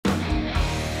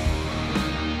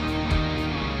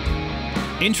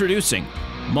Introducing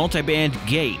Multiband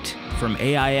Gate from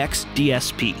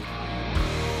AIXDSP.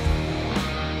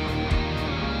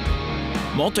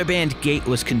 Multiband Gate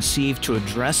was conceived to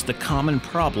address the common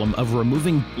problem of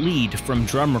removing bleed from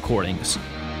drum recordings.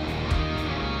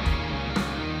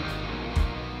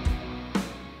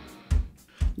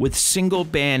 With single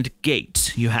band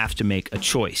gates, you have to make a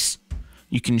choice.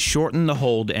 You can shorten the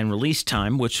hold and release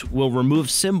time, which will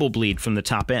remove cymbal bleed from the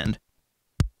top end.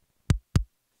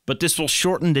 But this will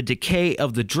shorten the decay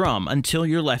of the drum until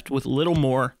you're left with little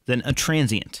more than a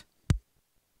transient.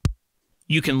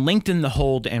 You can lengthen the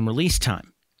hold and release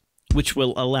time, which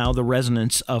will allow the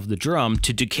resonance of the drum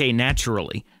to decay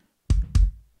naturally.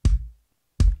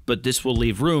 But this will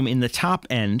leave room in the top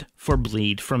end for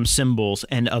bleed from cymbals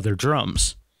and other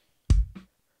drums.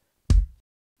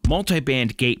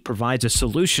 Multiband gate provides a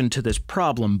solution to this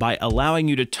problem by allowing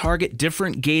you to target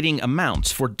different gating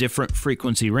amounts for different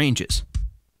frequency ranges.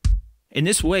 In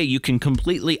this way, you can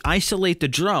completely isolate the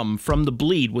drum from the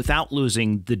bleed without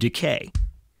losing the decay.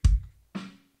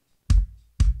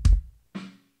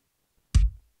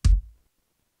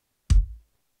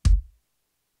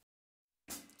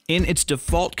 In its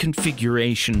default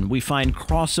configuration, we find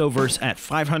crossovers at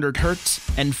 500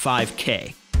 Hz and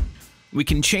 5K. We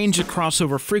can change the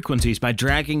crossover frequencies by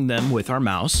dragging them with our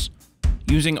mouse,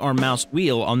 using our mouse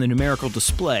wheel on the numerical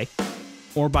display,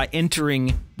 or by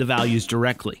entering the values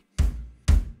directly.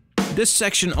 This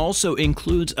section also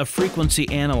includes a frequency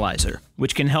analyzer,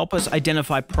 which can help us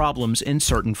identify problems in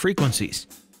certain frequencies.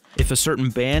 If a certain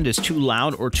band is too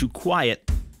loud or too quiet,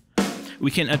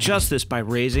 we can adjust this by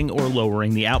raising or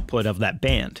lowering the output of that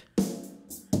band.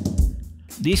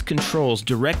 These controls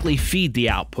directly feed the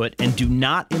output and do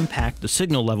not impact the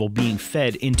signal level being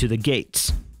fed into the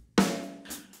gates.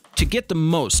 To get the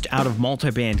most out of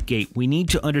multiband gate, we need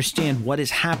to understand what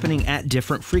is happening at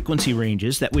different frequency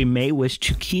ranges that we may wish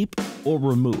to keep or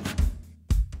remove.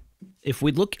 If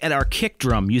we look at our kick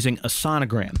drum using a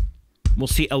sonogram, we'll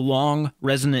see a long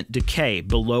resonant decay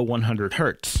below 100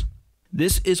 Hz.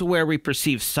 This is where we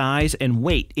perceive size and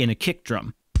weight in a kick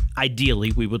drum.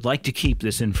 Ideally, we would like to keep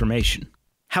this information.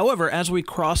 However, as we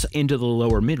cross into the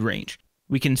lower mid-range,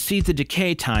 we can see the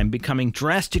decay time becoming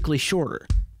drastically shorter.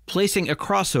 Placing a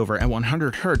crossover at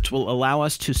 100 Hz will allow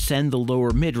us to send the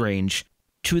lower mid-range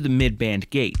to the mid-band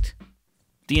gate.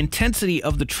 The intensity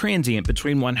of the transient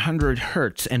between 100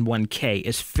 Hz and 1K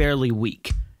is fairly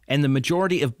weak, and the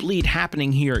majority of bleed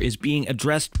happening here is being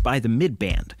addressed by the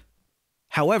mid-band.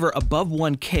 However, above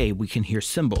 1K we can hear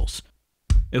cymbals.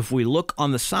 If we look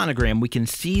on the sonogram, we can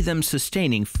see them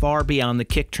sustaining far beyond the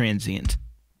kick transient.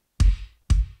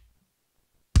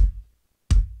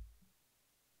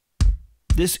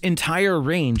 This entire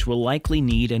range will likely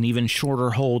need an even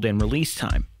shorter hold and release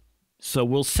time, so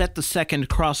we'll set the second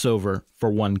crossover for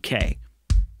 1K.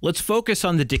 Let's focus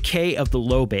on the decay of the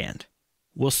low band.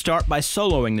 We'll start by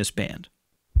soloing this band.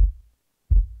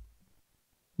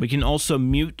 We can also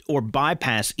mute or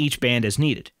bypass each band as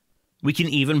needed. We can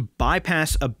even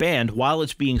bypass a band while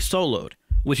it's being soloed,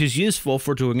 which is useful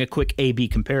for doing a quick A/B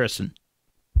comparison.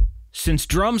 Since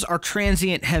drums are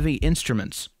transient-heavy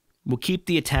instruments, we'll keep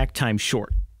the attack time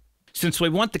short. Since we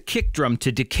want the kick drum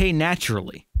to decay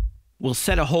naturally, we'll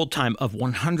set a hold time of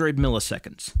 100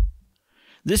 milliseconds.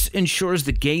 This ensures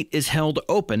the gate is held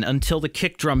open until the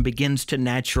kick drum begins to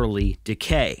naturally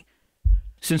decay.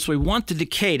 Since we want the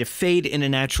decay to fade in a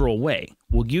natural way,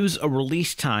 we'll use a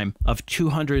release time of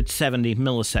 270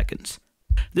 milliseconds.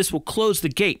 This will close the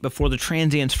gate before the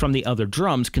transients from the other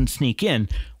drums can sneak in,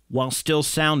 while still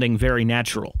sounding very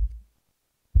natural.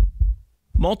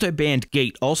 Multiband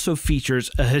gate also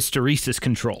features a hysteresis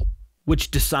control,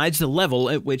 which decides the level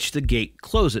at which the gate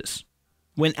closes.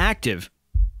 When active,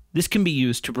 this can be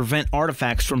used to prevent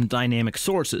artifacts from dynamic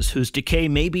sources whose decay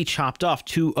may be chopped off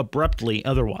too abruptly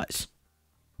otherwise.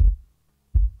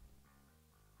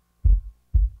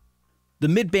 The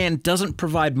midband doesn't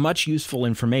provide much useful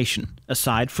information,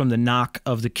 aside from the knock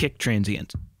of the kick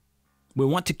transient. We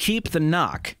want to keep the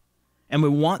knock, and we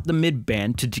want the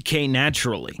midband to decay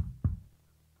naturally.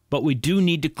 But we do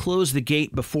need to close the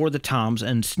gate before the toms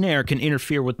and snare can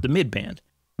interfere with the midband.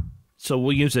 So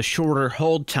we'll use a shorter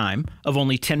hold time of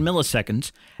only 10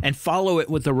 milliseconds, and follow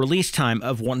it with a release time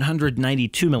of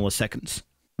 192 milliseconds.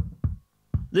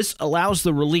 This allows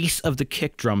the release of the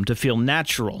kick drum to feel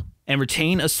natural, and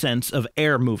retain a sense of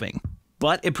air moving,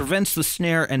 but it prevents the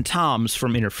snare and toms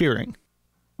from interfering.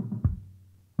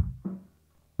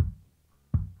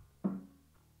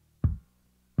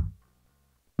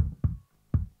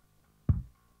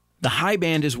 The high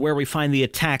band is where we find the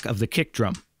attack of the kick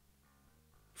drum.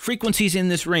 Frequencies in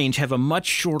this range have a much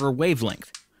shorter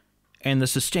wavelength, and the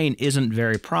sustain isn't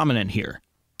very prominent here.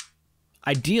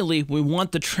 Ideally, we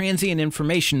want the transient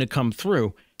information to come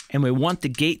through, and we want the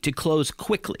gate to close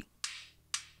quickly.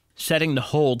 Setting the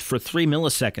hold for 3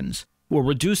 milliseconds will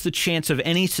reduce the chance of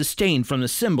any sustain from the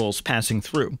cymbals passing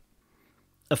through.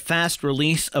 A fast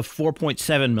release of 4.7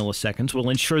 milliseconds will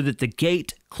ensure that the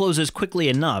gate closes quickly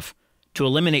enough to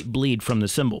eliminate bleed from the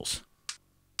cymbals.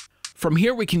 From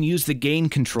here, we can use the gain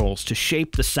controls to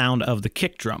shape the sound of the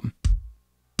kick drum.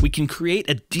 We can create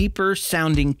a deeper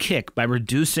sounding kick by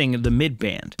reducing the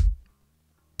mid-band.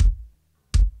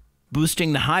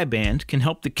 Boosting the high band can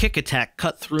help the kick attack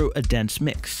cut through a dense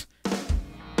mix.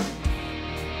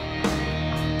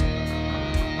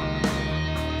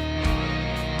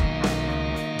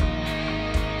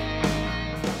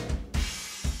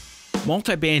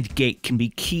 Multiband gate can be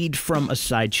keyed from a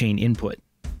sidechain input.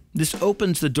 This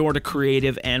opens the door to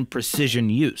creative and precision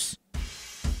use.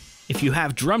 If you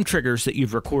have drum triggers that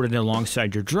you've recorded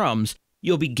alongside your drums,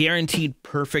 you'll be guaranteed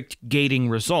perfect gating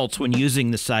results when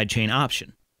using the sidechain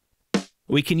option.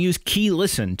 We can use key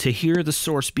listen to hear the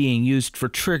source being used for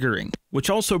triggering, which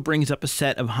also brings up a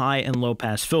set of high and low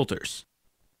pass filters.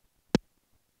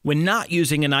 When not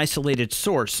using an isolated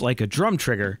source like a drum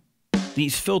trigger,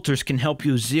 these filters can help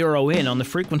you zero in on the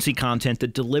frequency content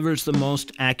that delivers the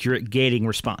most accurate gating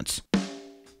response.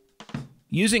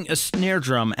 Using a snare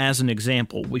drum as an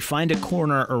example, we find a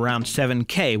corner around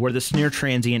 7K where the snare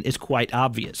transient is quite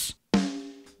obvious.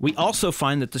 We also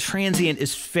find that the transient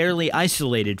is fairly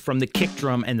isolated from the kick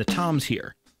drum and the toms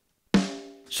here.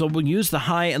 So we'll use the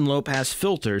high and low pass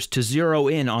filters to zero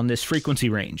in on this frequency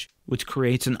range, which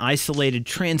creates an isolated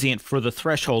transient for the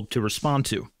threshold to respond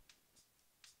to.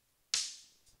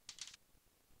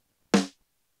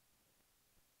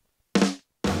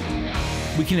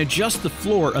 We can adjust the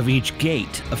floor of each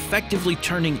gate, effectively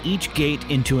turning each gate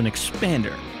into an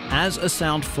expander. As a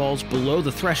sound falls below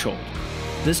the threshold,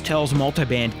 this tells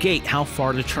multiband gate how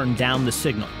far to turn down the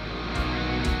signal.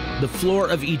 The floor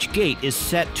of each gate is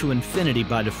set to infinity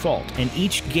by default, and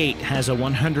each gate has a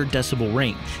 100 decibel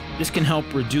range. This can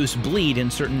help reduce bleed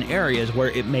in certain areas where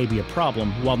it may be a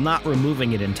problem, while not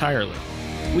removing it entirely.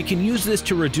 We can use this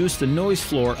to reduce the noise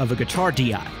floor of a guitar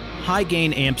DI.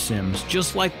 High-gain amp sims,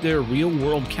 just like their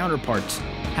real-world counterparts,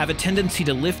 have a tendency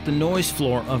to lift the noise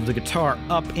floor of the guitar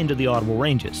up into the audible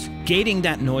ranges. Gating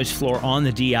that noise floor on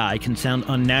the DI can sound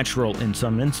unnatural in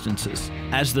some instances,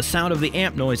 as the sound of the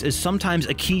amp noise is sometimes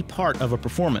a key part of a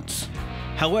performance.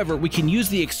 However, we can use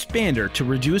the expander to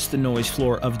reduce the noise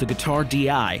floor of the guitar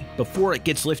DI before it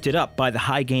gets lifted up by the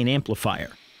high-gain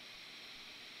amplifier.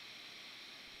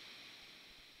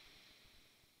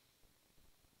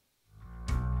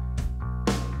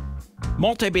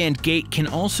 Multiband gate can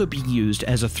also be used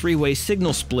as a three-way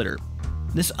signal splitter.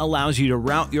 This allows you to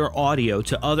route your audio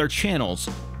to other channels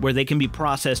where they can be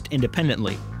processed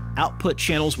independently. Output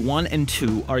channels 1 and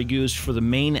 2 are used for the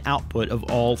main output of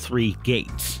all 3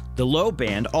 gates. The low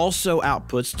band also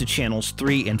outputs to channels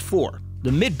 3 and 4.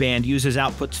 The mid band uses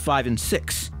outputs 5 and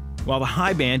 6, while the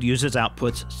high band uses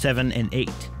outputs 7 and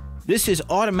 8. This is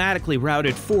automatically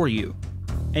routed for you,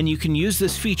 and you can use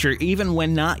this feature even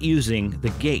when not using the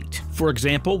gate. For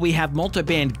example, we have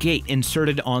multiband gate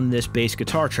inserted on this bass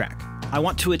guitar track. I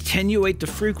want to attenuate the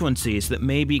frequencies that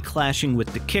may be clashing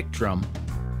with the kick drum,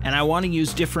 and I want to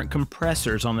use different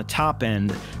compressors on the top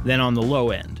end than on the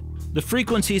low end. The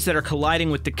frequencies that are colliding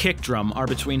with the kick drum are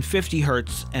between 50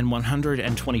 Hz and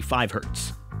 125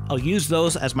 Hz. I'll use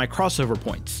those as my crossover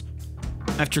points.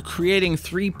 After creating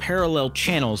 3 parallel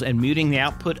channels and muting the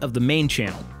output of the main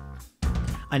channel,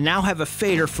 I now have a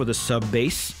fader for the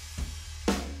sub-bass,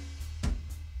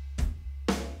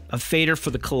 a fader for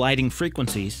the colliding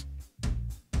frequencies,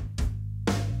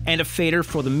 and a fader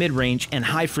for the mid-range and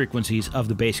high frequencies of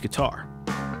the bass guitar.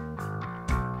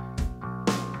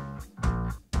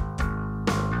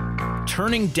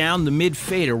 Turning down the mid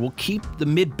fader will keep the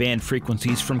mid-band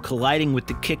frequencies from colliding with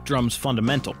the kick drum's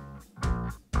fundamental.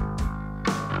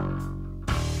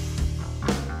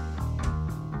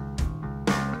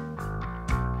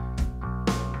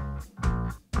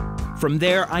 From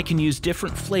there, I can use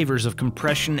different flavors of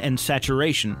compression and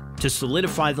saturation to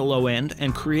solidify the low end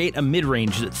and create a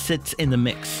mid-range that sits in the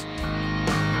mix.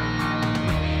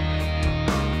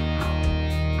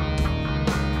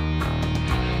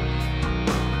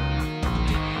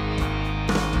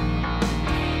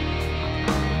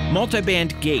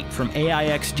 Multiband gate from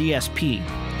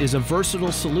AIXDSP is a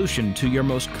versatile solution to your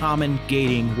most common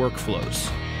gating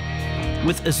workflows.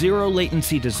 With a zero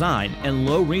latency design and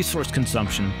low resource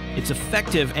consumption, it's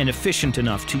effective and efficient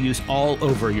enough to use all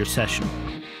over your session.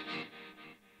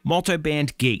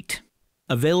 Multiband gate,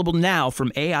 available now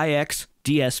from AIX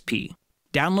AIXDSP.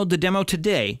 Download the demo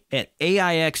today at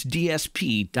AIXDSP.com.